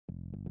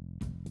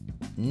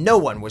No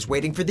one was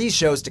waiting for these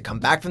shows to come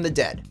back from the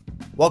dead.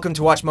 Welcome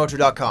to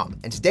WatchMojo.com,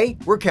 and today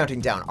we're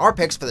counting down our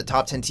picks for the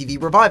top 10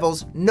 TV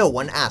revivals no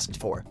one asked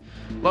for.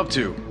 Love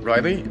to,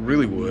 Riley,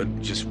 really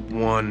would. Just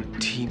one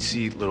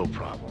teensy little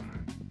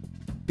problem.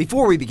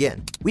 Before we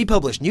begin, we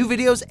publish new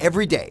videos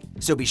every day,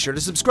 so be sure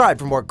to subscribe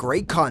for more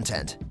great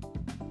content.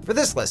 For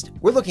this list,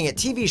 we're looking at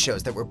TV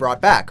shows that were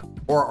brought back,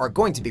 or are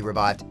going to be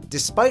revived,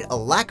 despite a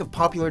lack of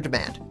popular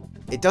demand.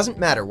 It doesn't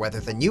matter whether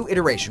the new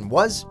iteration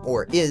was,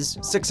 or is,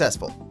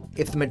 successful.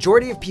 If the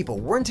majority of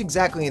people weren't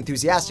exactly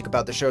enthusiastic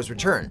about the show's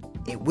return,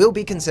 it will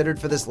be considered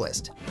for this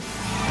list.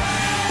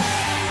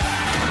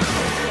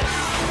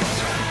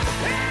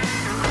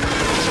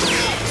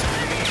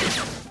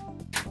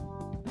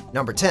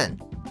 Number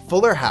 10.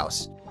 Fuller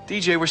House.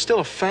 DJ, we're still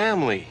a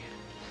family.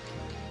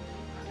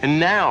 And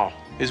now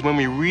is when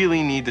we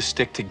really need to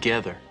stick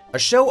together. A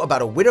show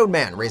about a widowed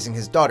man raising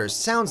his daughters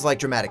sounds like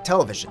dramatic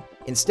television.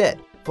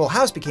 Instead, Full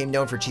House became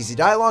known for cheesy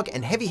dialogue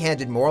and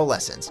heavy-handed moral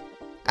lessons.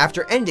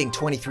 After ending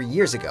 23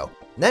 years ago,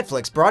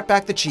 Netflix brought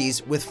back the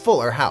cheese with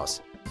Fuller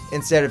House.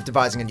 Instead of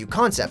devising a new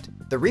concept,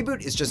 the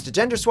reboot is just a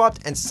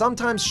gender-swapped and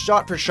sometimes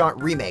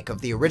shot-for-shot remake of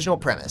the original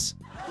premise.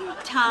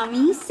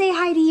 Tommy, say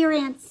hi to your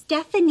Aunt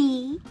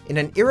Stephanie. In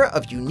an era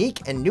of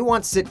unique and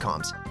nuanced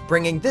sitcoms,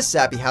 bringing this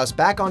sappy house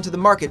back onto the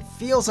market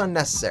feels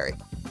unnecessary.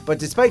 But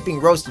despite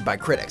being roasted by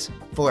critics,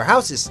 Fuller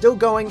House is still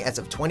going as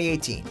of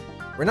 2018.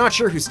 We're not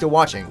sure who's still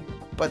watching,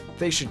 but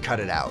they should cut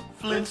it out.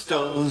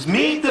 Flintstones,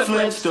 meet the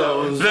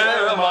Flintstones,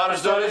 they're a modern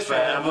studies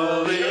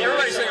family.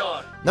 Everybody sing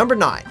on. Number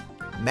 9.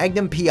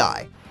 Magnum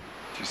P.I.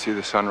 Did you see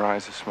the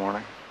sunrise this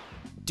morning?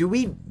 Do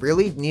we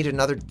really need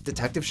another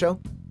detective show?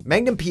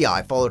 Magnum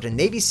P.I. followed a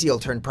Navy SEAL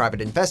turned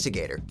private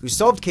investigator who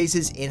solved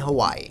cases in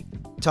Hawaii.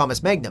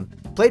 Thomas Magnum,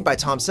 played by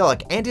Tom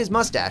Selleck and his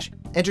mustache,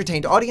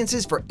 entertained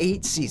audiences for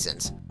 8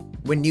 seasons.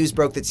 When news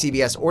broke that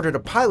CBS ordered a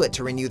pilot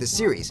to renew the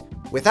series,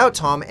 without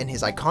Tom and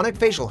his iconic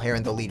facial hair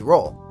in the lead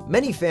role,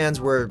 many fans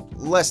were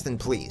less than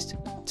pleased.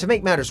 To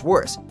make matters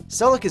worse,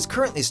 Selleck is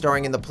currently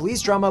starring in the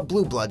police drama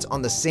Blue Bloods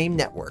on the same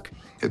network.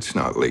 It's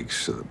not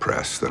leaks to the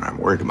press that I'm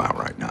worried about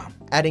right now.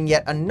 Adding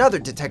yet another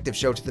detective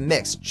show to the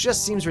mix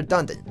just seems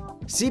redundant.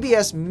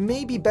 CBS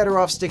may be better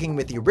off sticking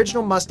with the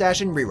original mustache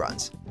and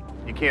reruns.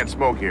 You can't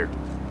smoke here.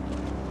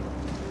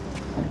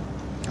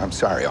 I'm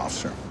sorry,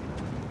 officer.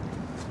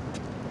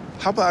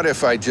 How about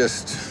if I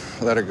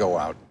just let her go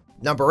out?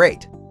 Number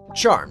 8.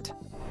 Charmed.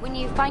 When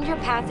you find your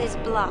path is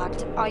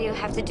blocked, all you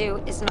have to do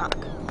is knock.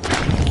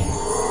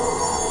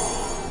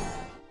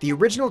 The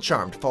original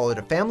Charmed followed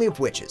a family of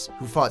witches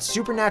who fought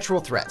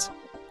supernatural threats.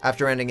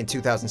 After ending in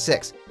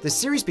 2006, the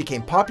series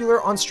became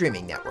popular on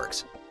streaming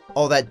networks.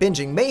 All that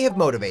binging may have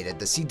motivated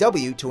the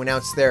CW to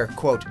announce their,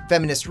 quote,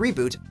 feminist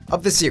reboot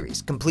of the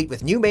series, complete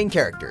with new main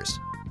characters.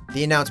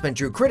 The announcement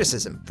drew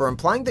criticism for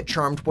implying that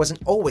Charmed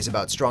wasn't always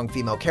about strong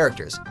female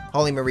characters.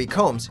 Holly Marie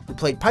Combs, who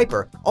played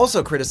Piper,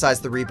 also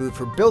criticized the reboot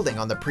for building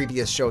on the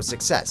previous show's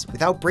success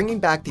without bringing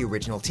back the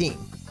original team.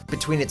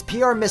 Between its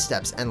PR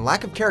missteps and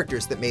lack of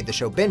characters that made the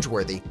show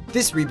binge-worthy,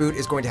 this reboot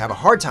is going to have a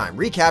hard time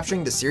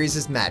recapturing the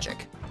series'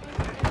 magic.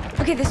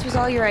 Okay, this was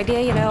all your idea,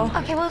 you know.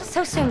 Okay, well,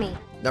 so sue me.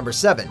 Number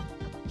 7.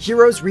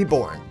 Heroes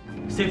Reborn.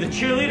 Save the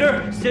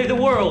cheerleader, save the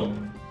world.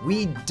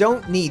 We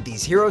don't need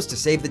these heroes to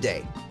save the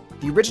day.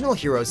 The original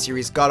Heroes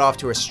series got off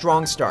to a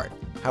strong start.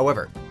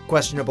 However,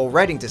 questionable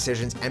writing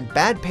decisions and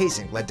bad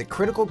pacing led to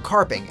critical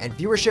carping and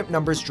viewership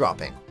numbers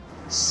dropping.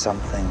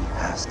 Something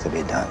has to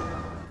be done.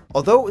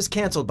 Although it was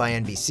cancelled by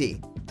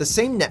NBC, the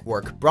same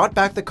network brought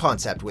back the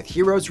concept with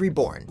Heroes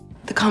Reborn.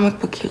 The comic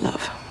book you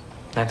love.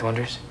 Ninth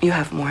Wonders? You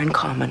have more in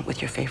common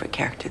with your favorite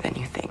character than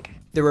you think.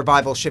 The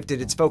revival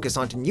shifted its focus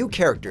onto new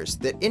characters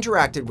that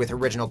interacted with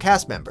original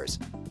cast members.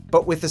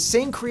 But with the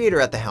same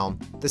creator at the helm,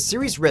 the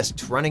series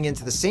risked running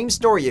into the same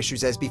story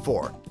issues as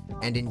before.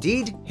 And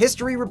indeed,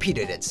 history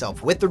repeated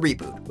itself with the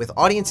reboot, with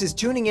audiences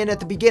tuning in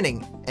at the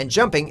beginning and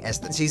jumping as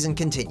the season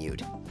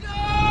continued.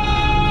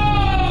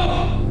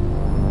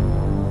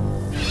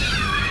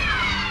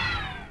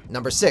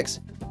 Number 6.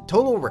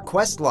 Total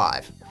Request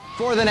Live.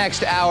 For the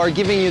next hour,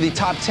 giving you the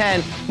top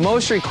 10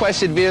 most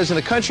requested videos in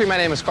the country. My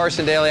name is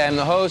Carson Daly, I'm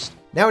the host.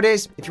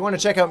 Nowadays, if you want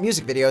to check out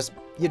music videos,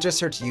 you just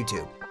search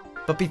YouTube.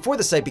 But before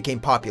the site became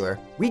popular,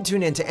 we'd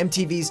tune into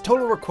MTV's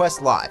Total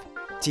Request Live.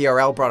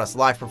 TRL brought us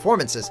live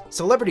performances,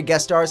 celebrity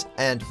guest stars,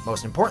 and,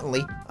 most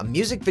importantly, a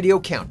music video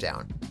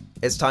countdown.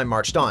 As time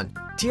marched on,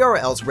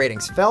 TRL's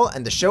ratings fell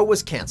and the show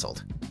was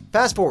cancelled.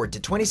 Fast forward to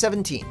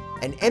 2017,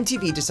 and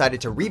MTV decided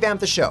to revamp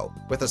the show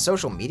with a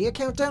social media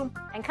countdown?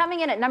 And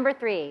coming in at number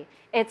 3,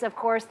 it's of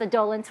course the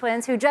Dolan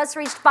twins, who just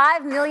reached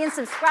 5 million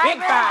subscribers on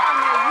their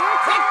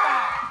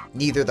YouTube.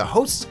 Neither the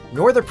hosts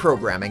nor the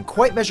programming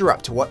quite measure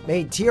up to what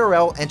made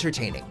TRL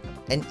entertaining.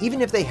 And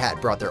even if they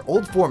had brought their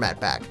old format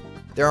back,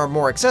 there are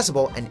more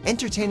accessible and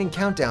entertaining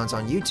countdowns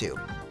on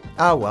YouTube.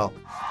 Ah well.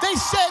 They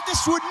said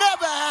this would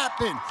never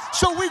happen,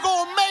 so we're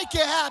gonna make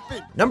it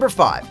happen. Number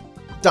 5.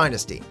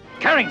 Dynasty.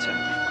 Carrington,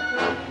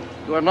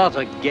 you are not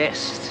a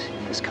guest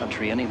in this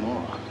country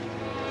anymore.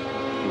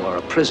 You are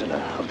a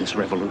prisoner of this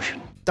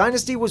revolution.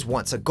 Dynasty was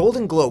once a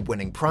Golden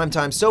Globe-winning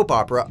primetime soap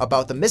opera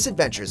about the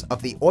misadventures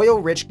of the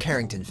oil-rich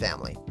Carrington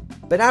family.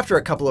 But after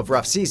a couple of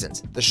rough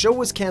seasons, the show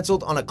was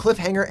cancelled on a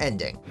cliffhanger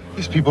ending.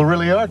 These people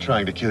really are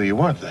trying to kill you,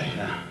 aren't they?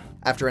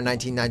 After a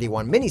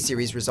 1991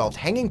 miniseries resolved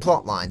hanging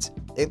plot lines,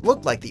 it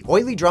looked like the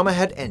oily drama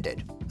had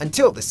ended,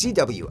 until the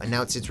CW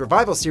announced its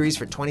revival series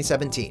for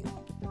 2017.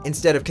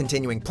 Instead of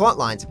continuing plot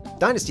lines,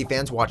 Dynasty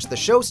fans watched the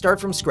show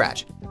start from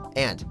scratch,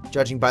 and,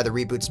 judging by the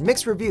reboot's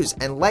mixed reviews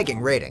and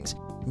lagging ratings,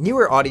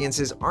 newer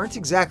audiences aren't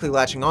exactly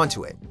latching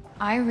onto it.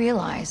 I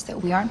realize that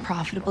we aren't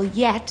profitable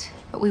yet,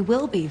 but we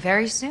will be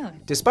very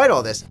soon. Despite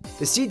all this,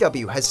 the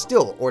CW has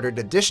still ordered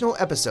additional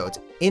episodes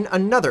in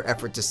another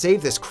effort to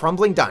save this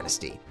crumbling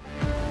dynasty.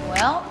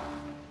 Well,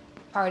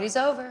 party's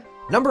over.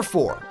 Number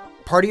 4.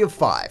 Party of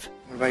 5.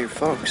 What about your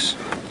folks?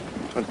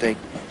 Don't they...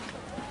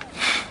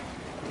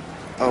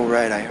 Oh,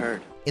 right, I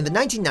heard. In the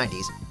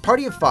 1990s,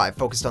 Party of 5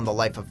 focused on the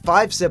life of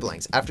 5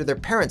 siblings after their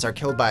parents are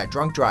killed by a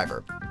drunk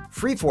driver.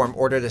 Freeform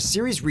ordered a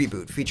series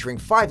reboot featuring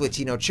 5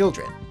 Latino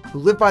children who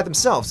live by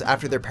themselves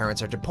after their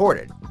parents are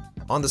deported.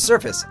 On the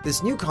surface,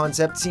 this new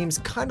concept seems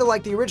kinda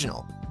like the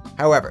original.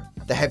 However,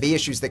 the heavy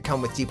issues that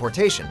come with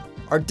deportation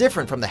are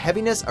different from the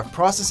heaviness of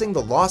processing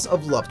the loss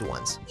of loved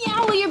ones. Yeah,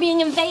 well, you're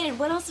being invaded.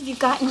 What else have you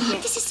got in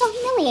here? This is so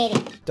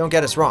humiliating. Don't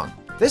get us wrong,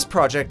 this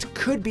project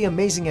could be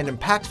amazing and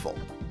impactful,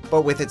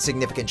 but with its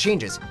significant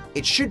changes,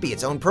 it should be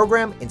its own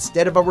program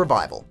instead of a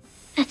revival.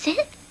 That's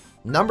it?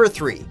 Number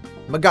 3.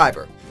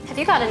 MacGyver. Have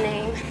you got a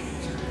name?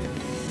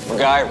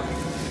 MacGyver.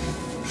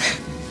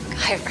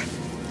 MacGyver.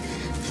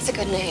 That's a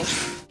good name.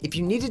 If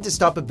you needed to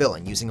stop a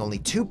villain using only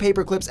 2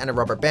 paperclips and a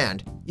rubber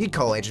band, you'd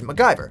call Agent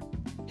MacGyver.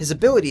 His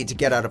ability to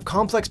get out of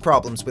complex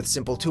problems with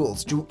simple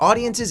tools drew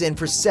audiences in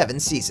for 7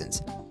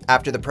 seasons.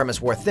 After the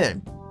premise wore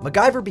thin,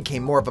 MacGyver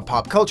became more of a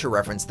pop culture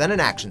reference than an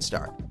action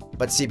star.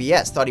 But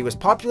CBS thought he was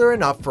popular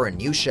enough for a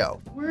new show.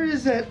 Where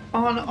is that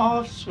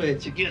on-off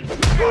switch again?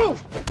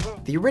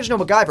 The original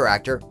MacGyver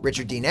actor,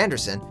 Richard Dean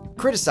Anderson,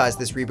 criticized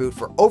this reboot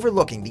for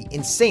overlooking the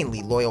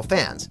insanely loyal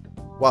fans.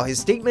 While his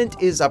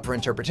statement is up for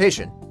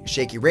interpretation,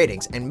 shaky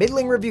ratings and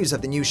middling reviews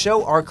of the new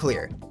show are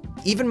clear.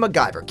 Even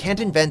MacGyver can't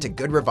invent a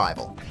good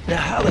revival. Now,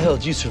 how the hell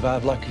did you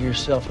survive locking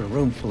yourself in a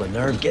room full of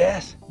nerve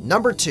gas?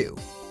 Number 2.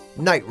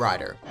 Knight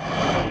Rider.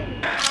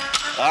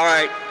 All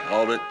right,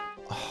 hold it.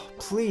 Oh,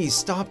 please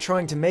stop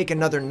trying to make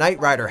another Knight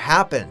Rider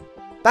happen.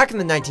 Back in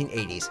the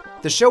 1980s,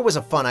 the show was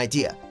a fun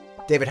idea.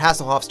 David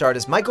Hasselhoff starred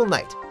as Michael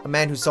Knight, a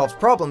man who solves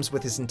problems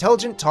with his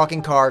intelligent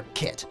talking car,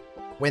 KITT.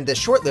 When this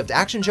short-lived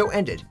action show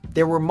ended,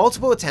 there were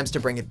multiple attempts to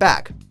bring it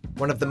back.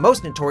 One of the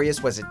most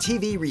notorious was a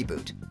TV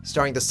reboot,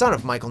 starring the son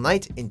of Michael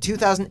Knight in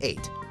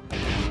 2008.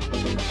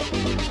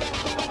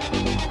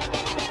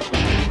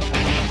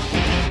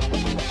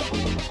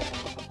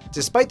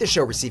 Despite the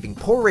show receiving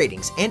poor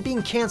ratings and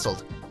being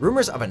cancelled,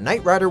 rumors of a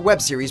Knight Rider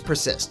web series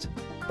persist.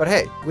 But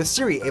hey, with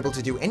Siri able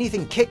to do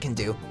anything KITT can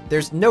do,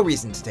 there's no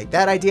reason to take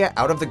that idea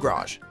out of the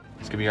garage.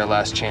 This could be our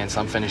last chance.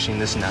 I'm finishing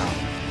this now.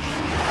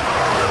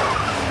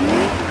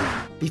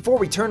 Before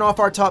we turn off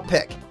our top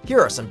pick, here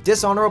are some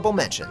dishonorable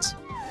mentions.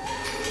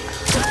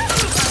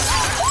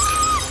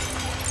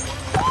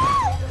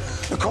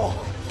 Nicole,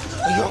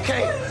 are you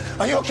okay?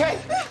 Are you okay?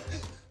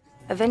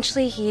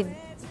 Eventually he'd,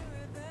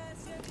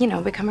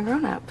 become a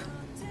grown-up.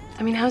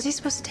 I mean, how's he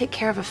supposed to take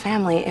care of a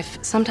family if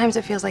sometimes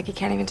it feels like he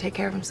can't even take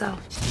care of himself?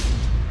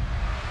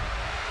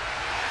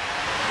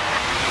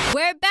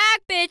 We're back,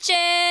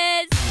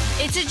 bitches!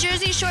 It's a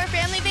Jersey Shore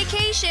family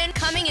vacation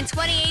coming in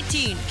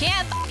 2018.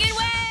 Can't fucking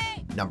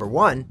wait! Number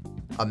 1.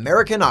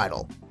 American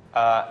Idol.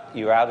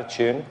 You were out of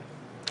tune,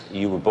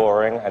 you were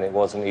boring, and it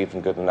wasn't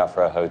even good enough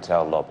for a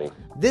hotel lobby.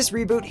 This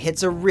reboot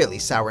hits a really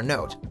sour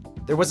note.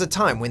 There was a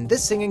time when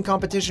this singing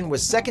competition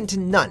was second to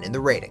none in the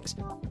ratings.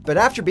 But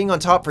after being on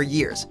top for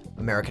years,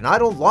 American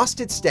Idol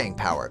lost its staying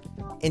power.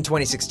 In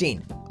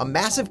 2016, a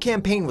massive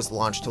campaign was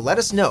launched to let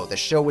us know the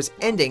show was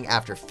ending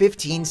after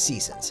 15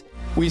 seasons.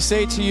 We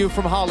say to you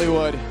from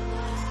Hollywood,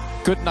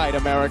 good night,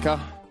 America.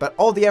 But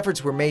all the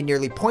efforts were made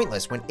nearly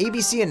pointless when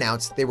ABC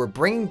announced they were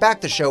bringing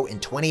back the show in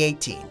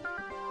 2018.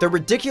 The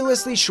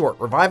ridiculously short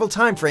revival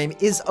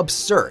timeframe is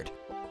absurd,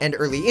 and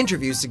early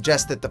interviews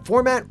suggest that the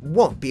format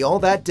won't be all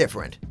that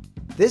different.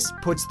 This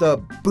puts the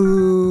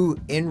boo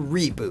in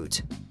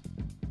reboot.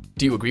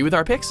 Do you agree with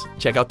our picks?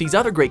 Check out these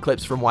other great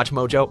clips from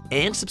WatchMojo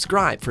and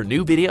subscribe for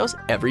new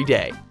videos every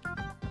day.